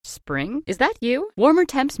Spring? Is that you? Warmer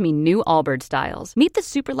temps mean new Allbirds styles. Meet the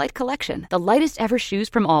Superlight Collection, the lightest ever shoes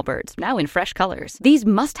from Allbirds, now in fresh colors. These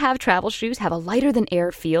must-have travel shoes have a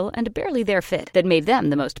lighter-than-air feel and a barely-there fit that made them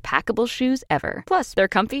the most packable shoes ever. Plus, they're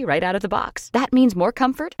comfy right out of the box. That means more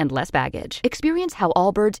comfort and less baggage. Experience how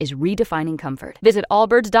Allbirds is redefining comfort. Visit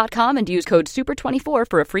allbirds.com and use code SUPER24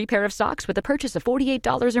 for a free pair of socks with a purchase of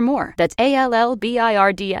 $48 or more. That's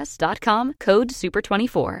ALLBIRDS.com, code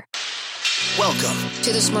SUPER24. Welcome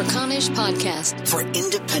to the Smerconish Podcast for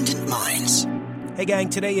Independent Minds. Hey gang,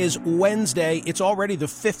 today is Wednesday. It's already the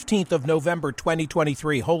 15th of November,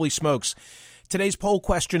 2023. Holy smokes. Today's poll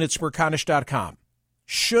question at Smerconish.com.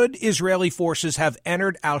 Should Israeli forces have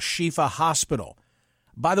entered Al-Shifa Hospital?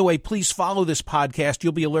 By the way, please follow this podcast.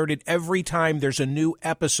 You'll be alerted every time there's a new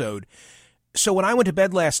episode. So when I went to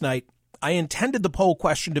bed last night, I intended the poll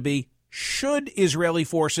question to be, should Israeli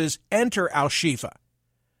forces enter Al-Shifa?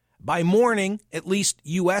 By morning, at least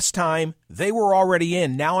U.S. time, they were already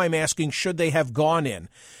in. Now I'm asking, should they have gone in?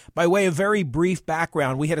 By way of very brief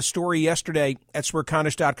background, we had a story yesterday at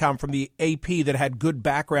Smerconish.com from the AP that had good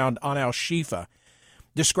background on Al-Shifa,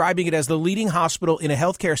 describing it as the leading hospital in a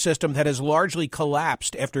healthcare system that has largely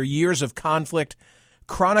collapsed after years of conflict,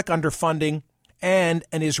 chronic underfunding, and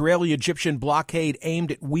an Israeli-Egyptian blockade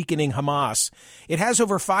aimed at weakening Hamas. It has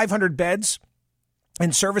over 500 beds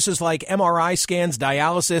and services like MRI scans,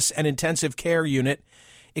 dialysis, and intensive care unit.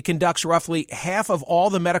 It conducts roughly half of all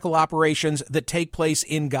the medical operations that take place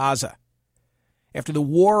in Gaza. After the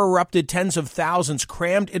war erupted, tens of thousands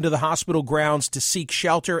crammed into the hospital grounds to seek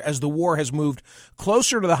shelter. As the war has moved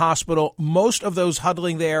closer to the hospital, most of those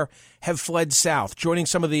huddling there have fled south, joining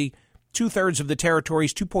some of the two-thirds of the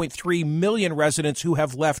territory's 2.3 million residents who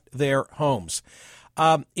have left their homes.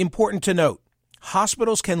 Important to note,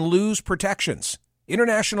 hospitals can lose protections.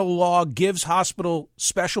 International law gives hospital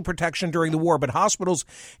special protection during the war, but hospitals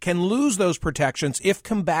can lose those protections if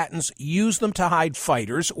combatants use them to hide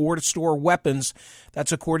fighters or to store weapons.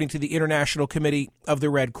 That's according to the International Committee of the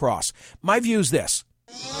Red Cross. My view is this.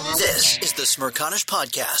 This is the Smerconish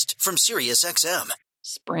Podcast from SiriusXM.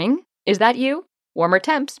 Spring? Is that you? Warmer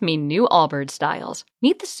temps mean new Allbirds styles.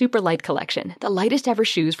 Meet the Superlight Collection, the lightest ever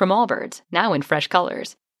shoes from Allbirds, now in fresh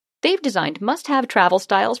colors. They've designed must-have travel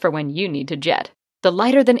styles for when you need to jet. The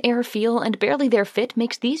lighter-than-air feel and barely-there fit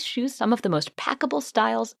makes these shoes some of the most packable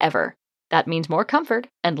styles ever. That means more comfort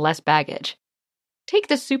and less baggage. Take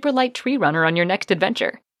the Superlight Tree Runner on your next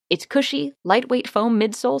adventure. Its cushy, lightweight foam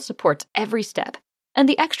midsole supports every step, and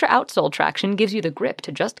the extra outsole traction gives you the grip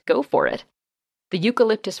to just go for it. The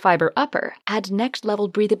eucalyptus fiber upper adds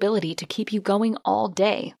next-level breathability to keep you going all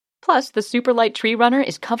day. Plus, the Superlight Tree Runner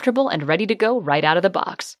is comfortable and ready to go right out of the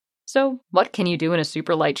box. So, what can you do in a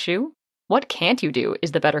Superlight shoe? What can't you do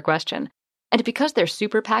is the better question. And because they're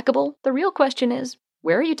super packable, the real question is,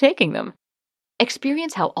 where are you taking them?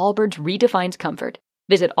 Experience how Allbirds redefines comfort.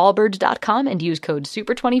 Visit allbirds.com and use code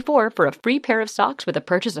SUPER24 for a free pair of socks with a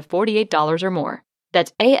purchase of $48 or more.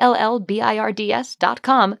 That's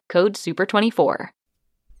ALLBIRDS.com, code SUPER24.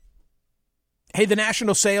 Hey, the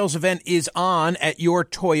national sales event is on at your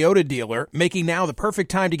Toyota dealer, making now the perfect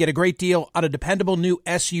time to get a great deal on a dependable new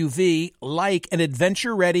SUV like an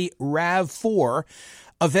adventure-ready RAV4.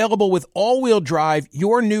 Available with all-wheel drive,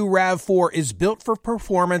 your new RAV4 is built for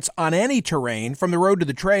performance on any terrain, from the road to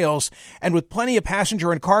the trails, and with plenty of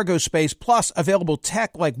passenger and cargo space, plus available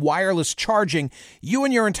tech like wireless charging, you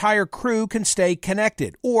and your entire crew can stay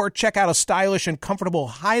connected. Or check out a stylish and comfortable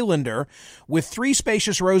Highlander with 3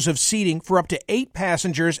 spacious rows of seating for up to 8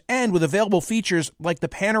 passengers and with available features like the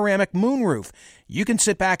panoramic moonroof. You can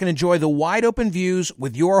sit back and enjoy the wide-open views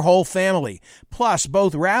with your whole family. Plus,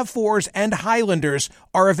 both RAV4s and Highlanders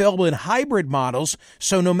are available in hybrid models,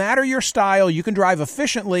 so no matter your style, you can drive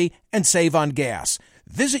efficiently and save on gas.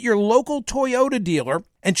 Visit your local Toyota dealer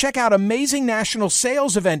and check out amazing national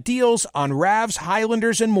sales event deals on RAVs,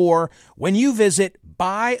 Highlanders, and more when you visit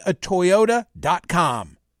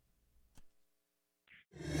buyatoyota.com.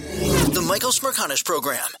 The Michael Smerconish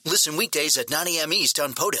Program. Listen weekdays at 9 a.m. East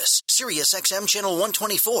on POTUS, SiriusXM Channel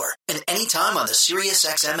 124, and anytime on the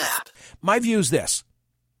SiriusXM app. My view is this.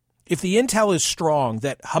 If the intel is strong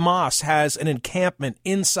that Hamas has an encampment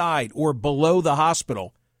inside or below the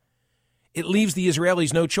hospital, it leaves the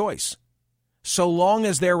Israelis no choice. So long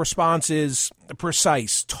as their response is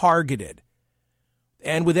precise, targeted,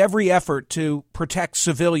 and with every effort to protect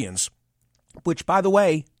civilians, which, by the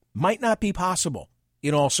way, might not be possible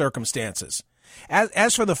in all circumstances.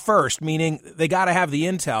 As for the first, meaning they got to have the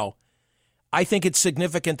intel, I think it's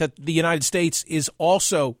significant that the United States is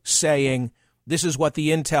also saying this is what the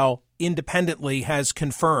intel independently has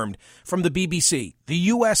confirmed from the BBC. The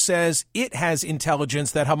U.S. says it has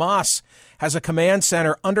intelligence that Hamas has a command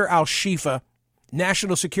center under Al-Shifa.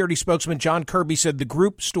 National Security spokesman John Kirby said the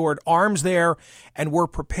group stored arms there and were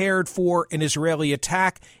prepared for an Israeli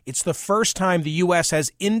attack. It's the first time the U.S.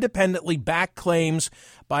 has independently backed claims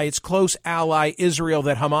by its close ally Israel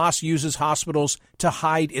that Hamas uses hospitals to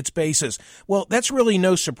hide its bases. Well, that's really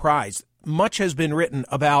no surprise. Much has been written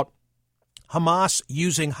about Hamas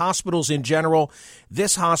using hospitals in general,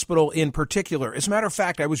 this hospital in particular. As a matter of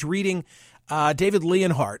fact, I was reading David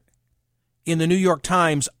Leonhardt in the New York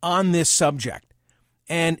Times on this subject.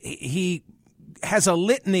 And he has a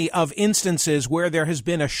litany of instances where there has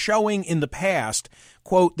been a showing in the past,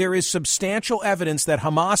 quote, there is substantial evidence that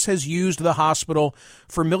Hamas has used the hospital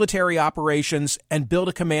for military operations and built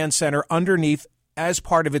a command center underneath as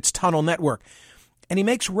part of its tunnel network. And he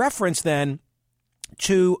makes reference then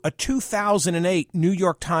to a 2008 New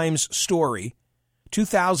York Times story,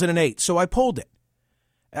 2008. So I pulled it.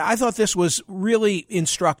 I thought this was really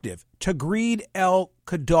instructive. Tagreed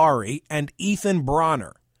El-Qadari and Ethan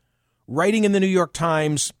Bronner, writing in the New York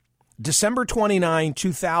Times, December 29,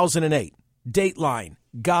 2008, Dateline,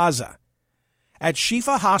 Gaza. At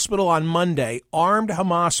Shifa Hospital on Monday, armed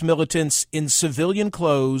Hamas militants in civilian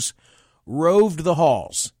clothes roved the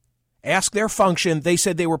halls. Asked their function, they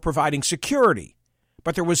said they were providing security,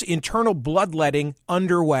 but there was internal bloodletting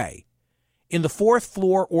underway. In the fourth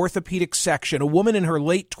floor orthopedic section, a woman in her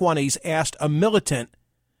late 20s asked a militant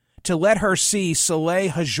to let her see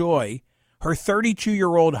Saleh Hajoy, her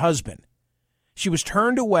 32-year-old husband. She was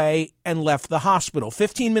turned away and left the hospital.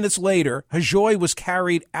 15 minutes later, Hajoy was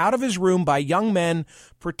carried out of his room by young men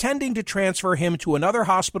pretending to transfer him to another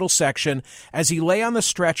hospital section. As he lay on the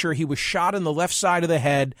stretcher, he was shot in the left side of the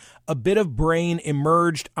head. A bit of brain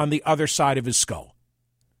emerged on the other side of his skull.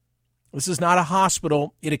 This is not a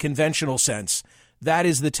hospital in a conventional sense. That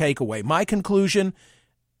is the takeaway. My conclusion,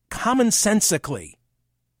 commonsensically,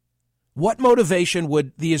 what motivation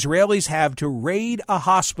would the Israelis have to raid a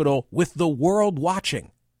hospital with the world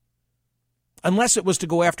watching? Unless it was to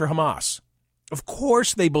go after Hamas. Of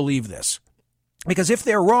course they believe this. Because if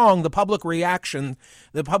they're wrong, the public reaction,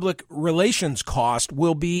 the public relations cost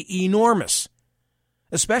will be enormous.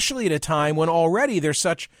 Especially at a time when already there's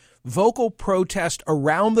such vocal protest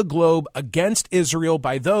around the globe against Israel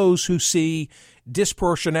by those who see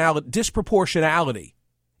disproportionality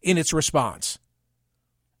in its response.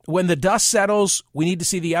 When the dust settles, we need to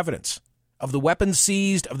see the evidence of the weapons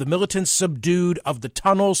seized, of the militants subdued, of the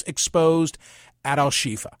tunnels exposed at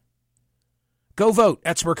Al-Shifa. Go vote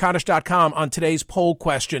at Smerconish.com on today's poll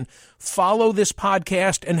question. Follow this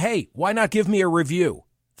podcast, and hey, why not give me a review?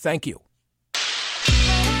 Thank you.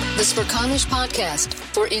 The Smerconish Podcast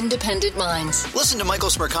for independent minds. Listen to Michael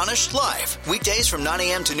Smerconish live weekdays from 9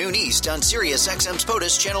 a.m. to noon East on Sirius XM's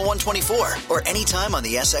POTUS Channel 124 or anytime on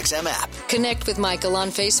the SXM app. Connect with Michael on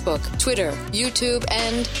Facebook, Twitter, YouTube,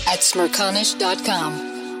 and at Smerconish.com.